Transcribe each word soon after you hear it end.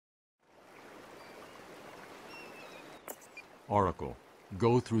Oracle,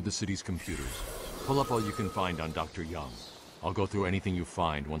 go through the city's computers. Pull up all you can find on Dr. Young. I'll go through anything you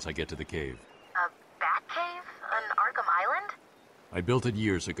find once I get to the cave. A Batcave? On Arkham Island? I built it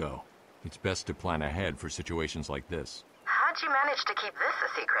years ago. It's best to plan ahead for situations like this. How'd you manage to keep this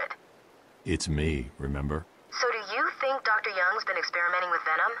a secret? It's me, remember? So do you think Dr. Young's been experimenting with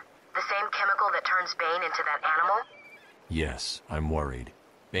venom? The same chemical that turns Bane into that animal? Yes, I'm worried.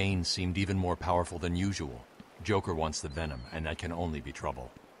 Bane seemed even more powerful than usual. Joker wants the venom, and that can only be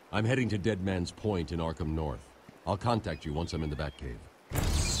trouble. I'm heading to Dead Man's Point in Arkham North. I'll contact you once I'm in the Batcave.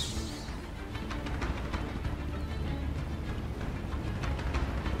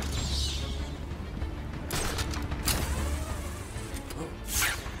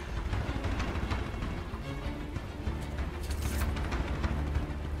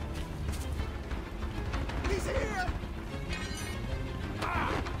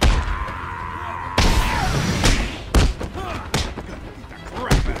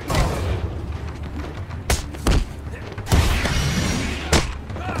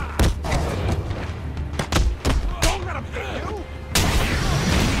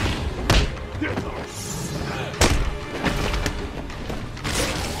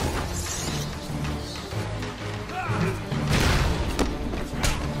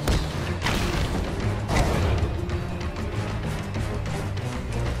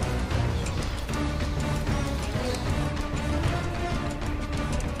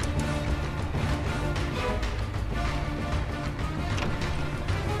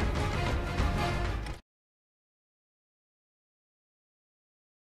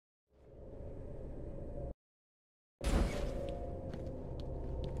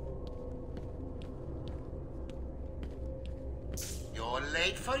 You're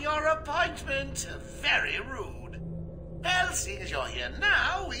late for your appointment. Very rude. Well, seeing as you're here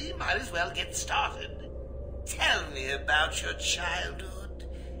now, we might as well get started. Tell me about your childhood.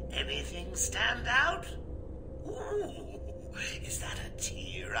 Anything stand out? Ooh, is that a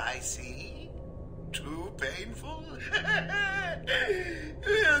tear I see? Too painful?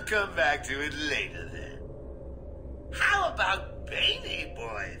 We'll come back to it later then. How about Baney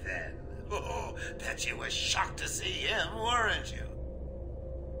Boy then? Oh, bet you were shocked to see him, weren't you?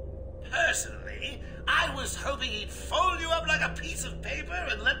 Personally, I was hoping he'd fold you up like a piece of paper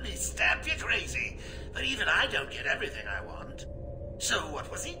and let me stamp you crazy. But even I don't get everything I want. So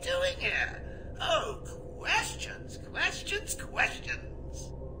what was he doing here? Oh, questions, questions, questions.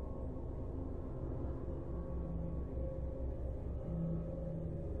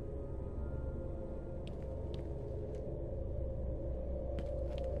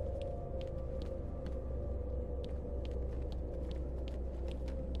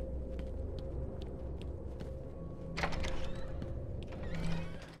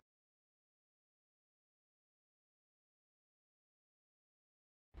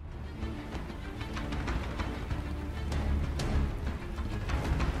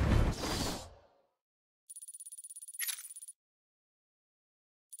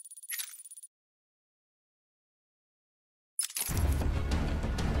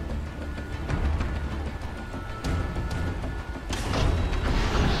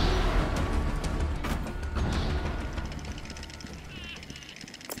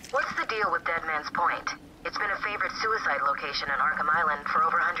 Deal with Dead Man's Point. It's been a favorite suicide location on Arkham Island for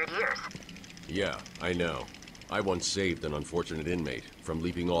over 100 years. Yeah, I know. I once saved an unfortunate inmate from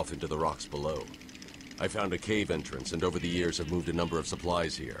leaping off into the rocks below. I found a cave entrance and over the years have moved a number of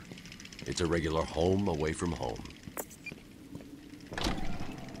supplies here. It's a regular home away from home.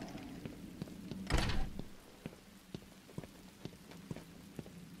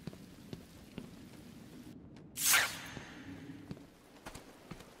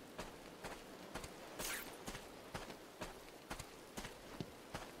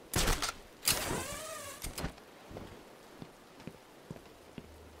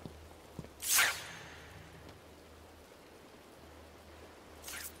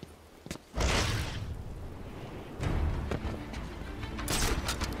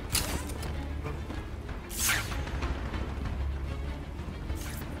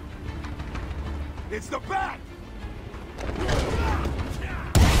 It's the Bat!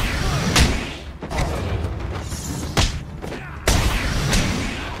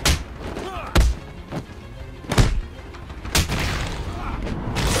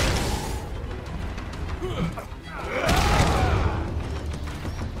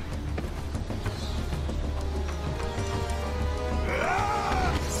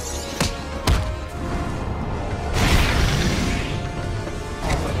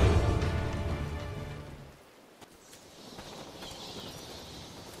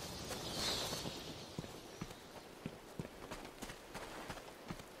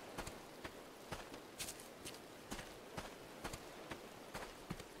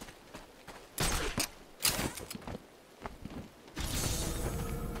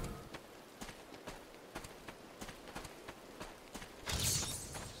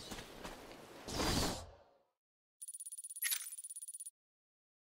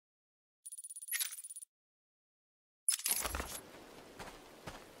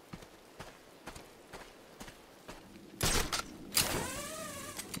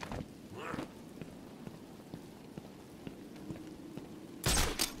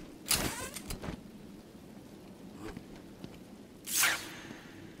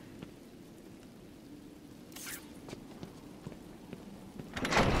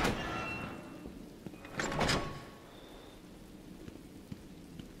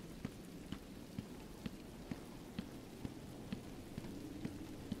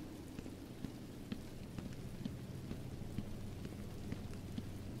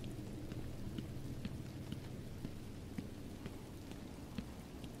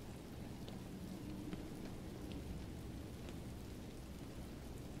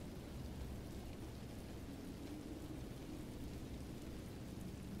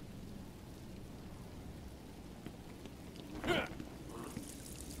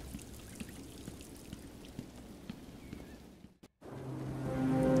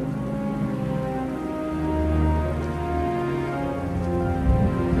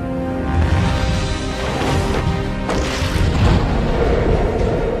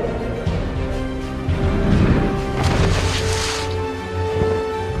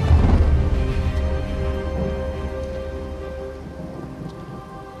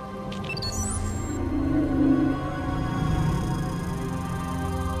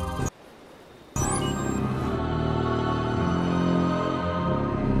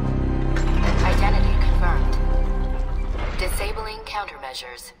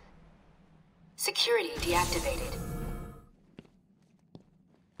 measures. Security deactivated.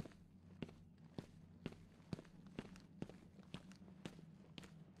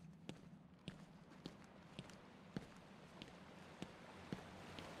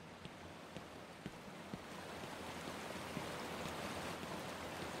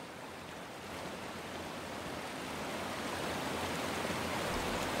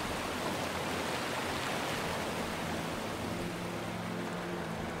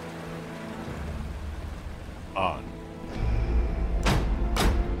 On.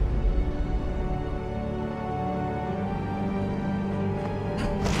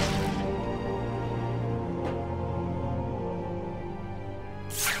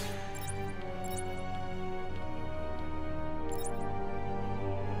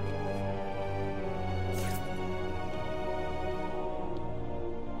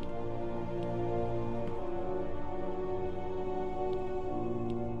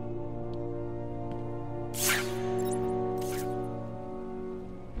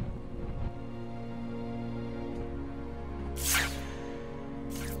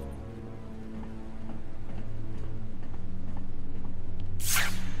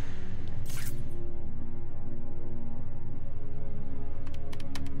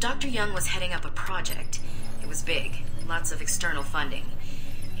 Dr. Young was heading up a project. It was big, lots of external funding.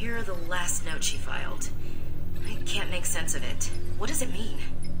 Here are the last notes she filed. I can't make sense of it. What does it mean?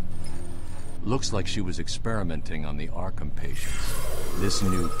 Looks like she was experimenting on the Arkham patients. This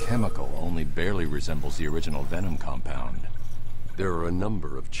new chemical only barely resembles the original Venom compound. There are a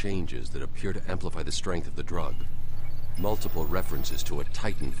number of changes that appear to amplify the strength of the drug. Multiple references to a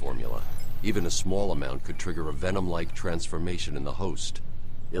Titan formula. Even a small amount could trigger a Venom-like transformation in the host,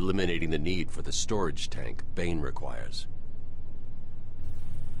 eliminating the need for the storage tank Bane requires.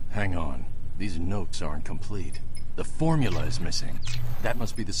 Hang on. These notes aren't complete. The formula is missing. That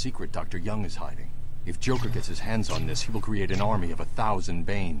must be the secret Dr. Young is hiding. If Joker gets his hands on this, he will create an army of 1,000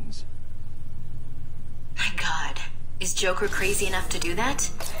 Banes. My God. Is Joker crazy enough to do that?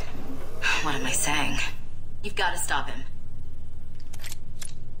 What am I saying? You've got to stop him.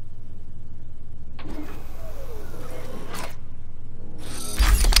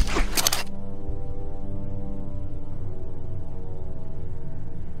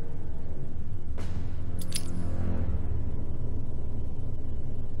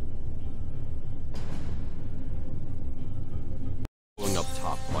 Going up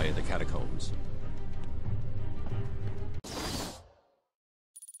top via the catacombs.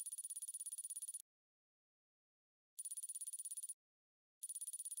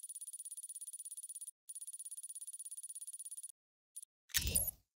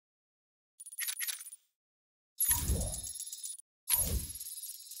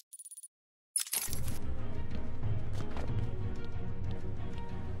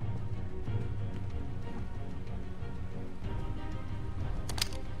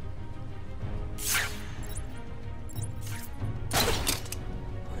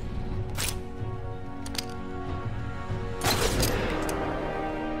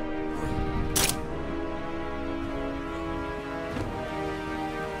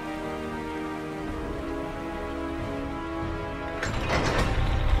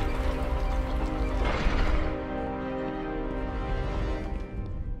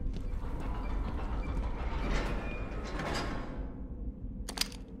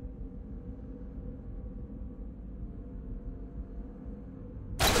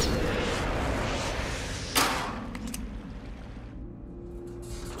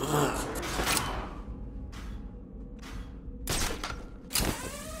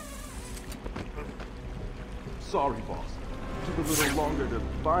 Sorry, boss. Took a little longer to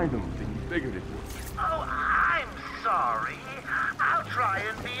find them than you figured it would. Oh, I'm sorry. I'll try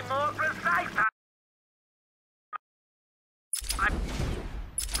and be more precise. I'm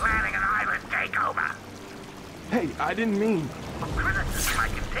planning an island takeover. Hey, I didn't mean... Criticism I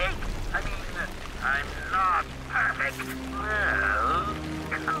can take. I mean, I'm not perfect. Well,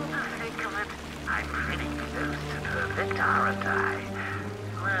 come to think of it, I'm pretty close to perfect, aren't I?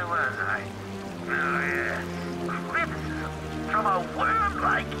 Where was I? Oh, yes. Criticism from a worm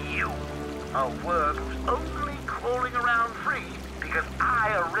like you. A worm who's only crawling around free because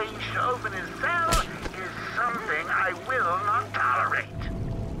I arranged to open his cell is something I will not tolerate.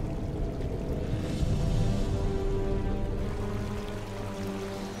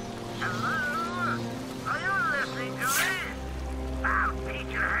 Hello? Are you listening to me? I'll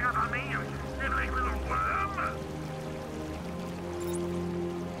teach you to hang up on me, you sniveling little worm.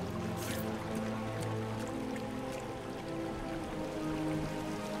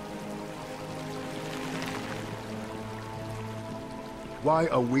 Why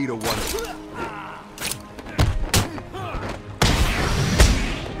are we the ones?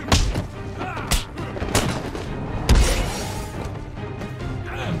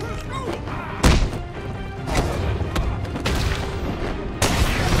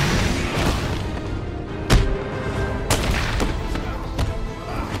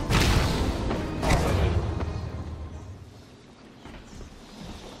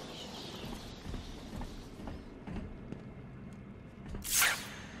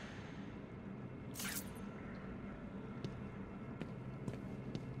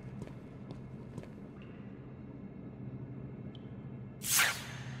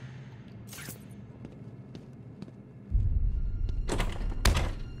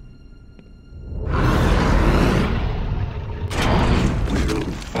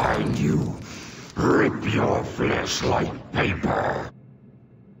 You rip your flesh like paper.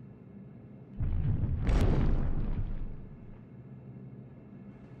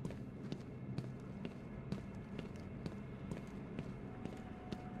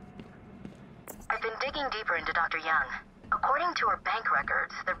 I've been digging deeper into Dr. Young. According to her bank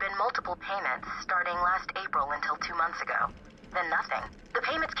records, there have been multiple payments starting last April until 2 months ago. Then nothing. The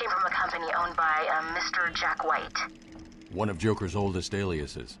payments came from a company owned by Mr. Jack White. One of Joker's oldest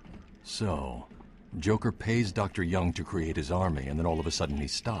aliases. So, Joker pays Dr. Young to create his army, and then all of a sudden he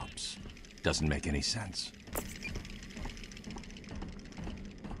stops. Doesn't make any sense.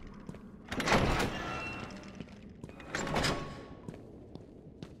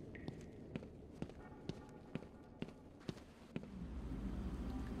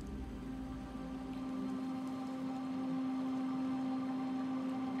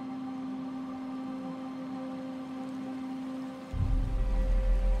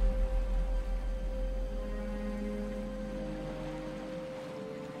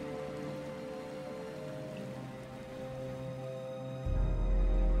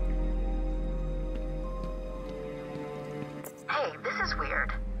 Hey, this is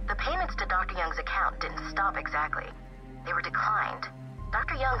weird. The payments to Dr. Young's account didn't stop exactly. They were declined.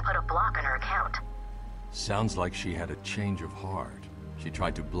 Dr. Young put a block on her account. Sounds like she had a change of heart. She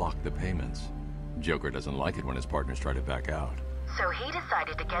tried to block the payments. Joker doesn't like it when his partners try to back out. So he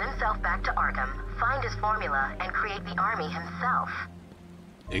decided to get himself back to Arkham, find his formula, and create the army himself.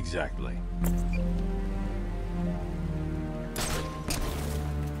 Exactly.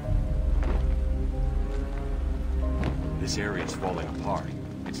 This area's falling apart.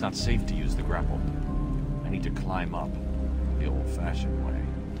 It's not safe to use the grapple. I need to climb up the old-fashioned way.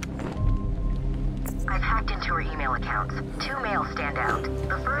 I've hacked into her email accounts. 2 mails stand out.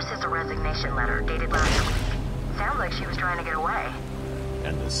 The first is a resignation letter dated last week. Sounds like she was trying to get away.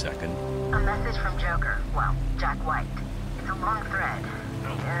 And the second? A message from Joker. Well, Jack White. It's a long thread.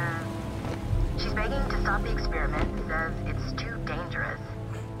 She's begging to stop the experiment. Says it's too dangerous.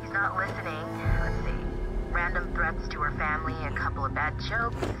 He's not listening. Let's see. Random threats to her family, a couple of bad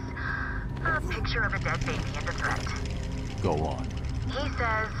jokes, a picture of a dead baby and a threat. Go on. He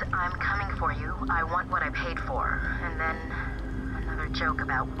says, I'm coming for you, I want what I paid for. And then another joke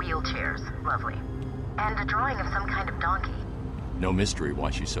about wheelchairs. Lovely. And a drawing of some kind of donkey. No mystery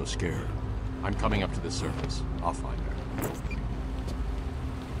why she's so scared. I'm coming up to the surface. I'll find her.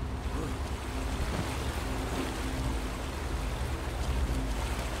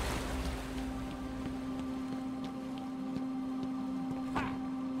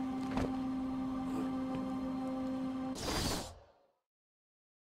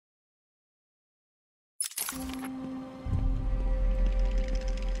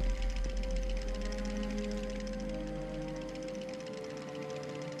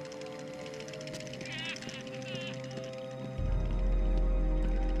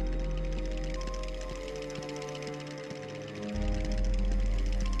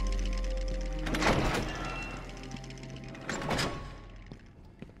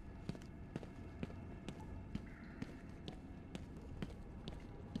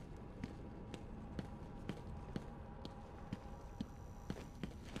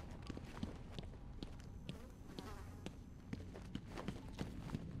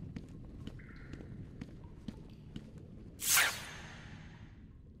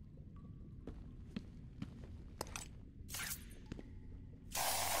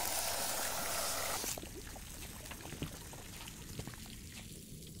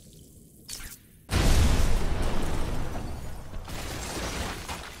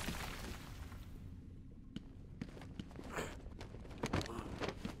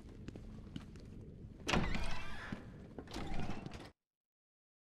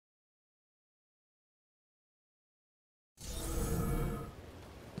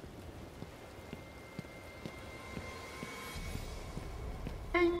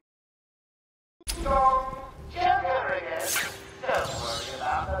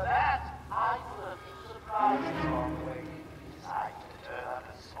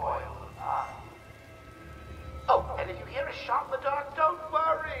 a shot in the dark, don't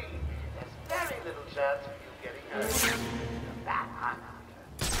worry. There's very little chance of you getting hurt. That I'm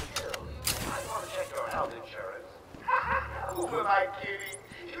after. Still, I want to check your health insurance. Who am I kidding?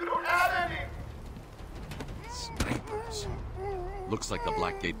 You don't have any. Snipers. Looks like the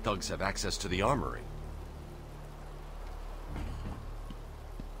Blackgate thugs have access to the armory.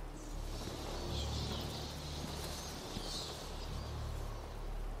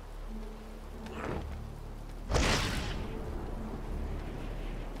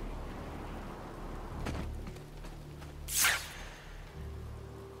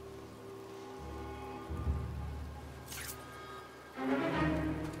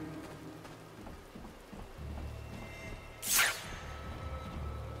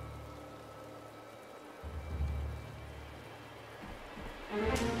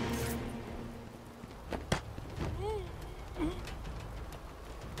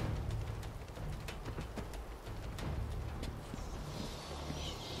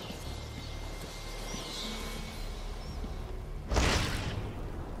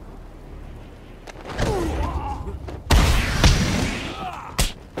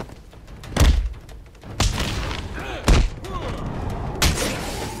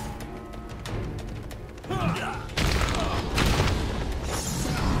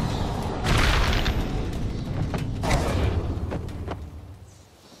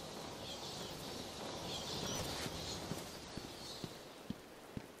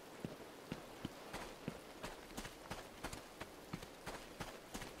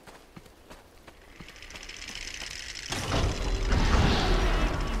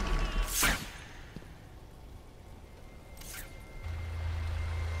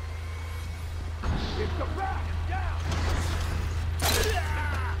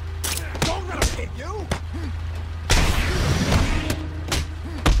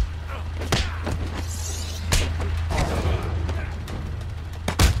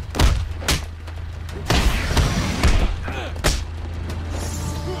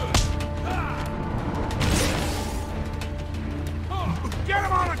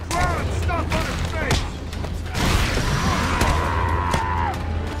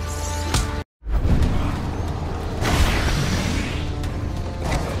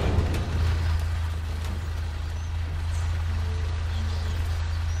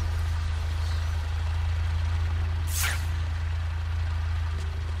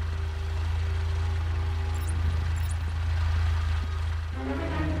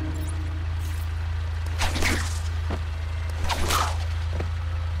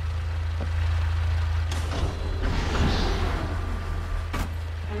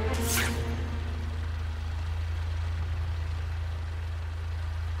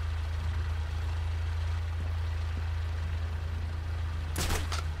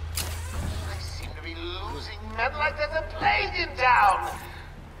 Men like there's a plague in town.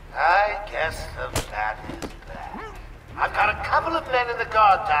 I guess the bat is back. I've got a couple of men in the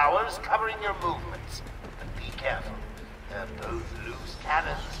guard towers covering your movements. But be careful. They're both loose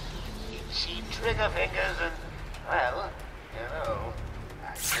cannons, itchy trigger fingers, and, well, you know,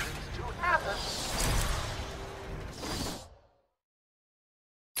 accidents do happen.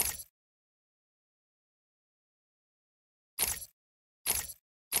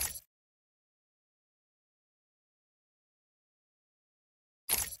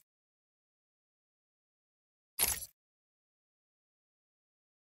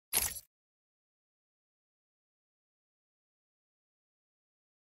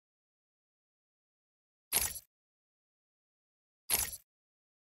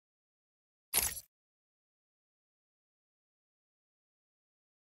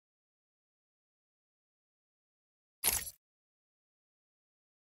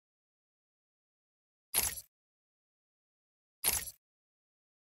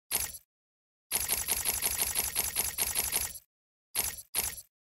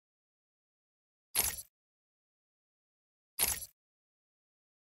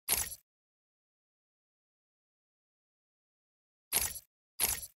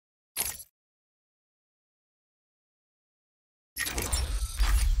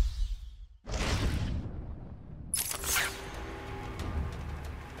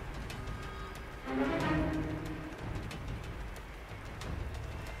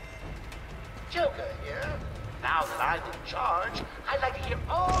 Joker here. Now that I'm in charge, I'd like to hear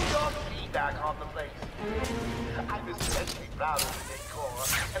all your feedback on the place. I'm especially proud of the decor,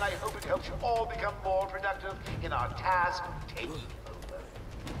 and I hope it helps you all become more productive in our task of taking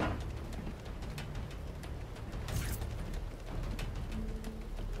over.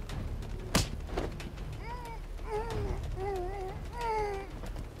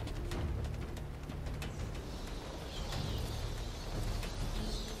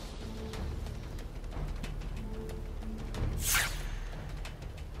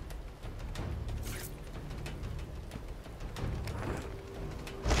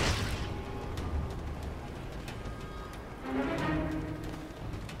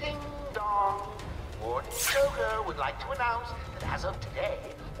 Commissioner would like to announce that as of today,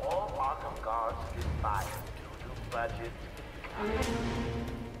 all Arkham guards have been fired due to budget.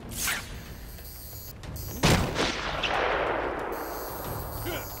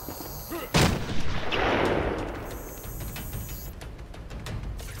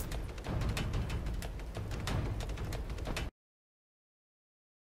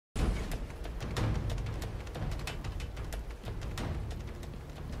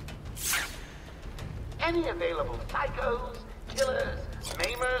 Any available psychos, killers,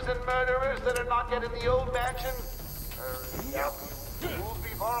 maimers, and murderers that are not yet in the old mansion? Hurry up, you fools,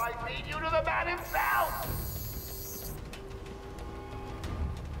 before I feed you to the man himself!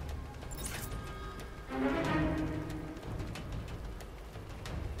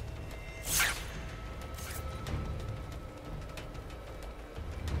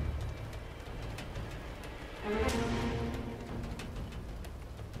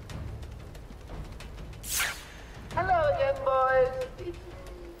 Hello again, boys.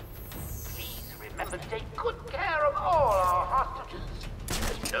 Please remember to take good care of all our hostages.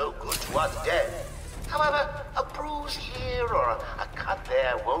 There's no good to us dead. However, a bruise here or a cut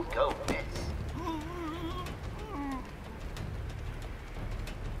there won't go miss.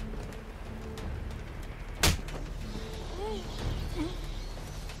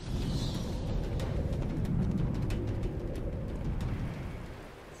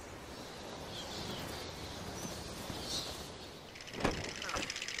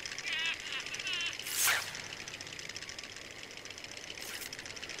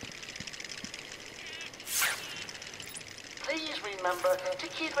 Please remember to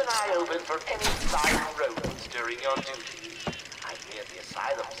keep an eye open for any side roads during your duty. I hear the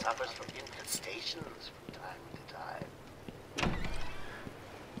Asylum suffers from infestations from time to time.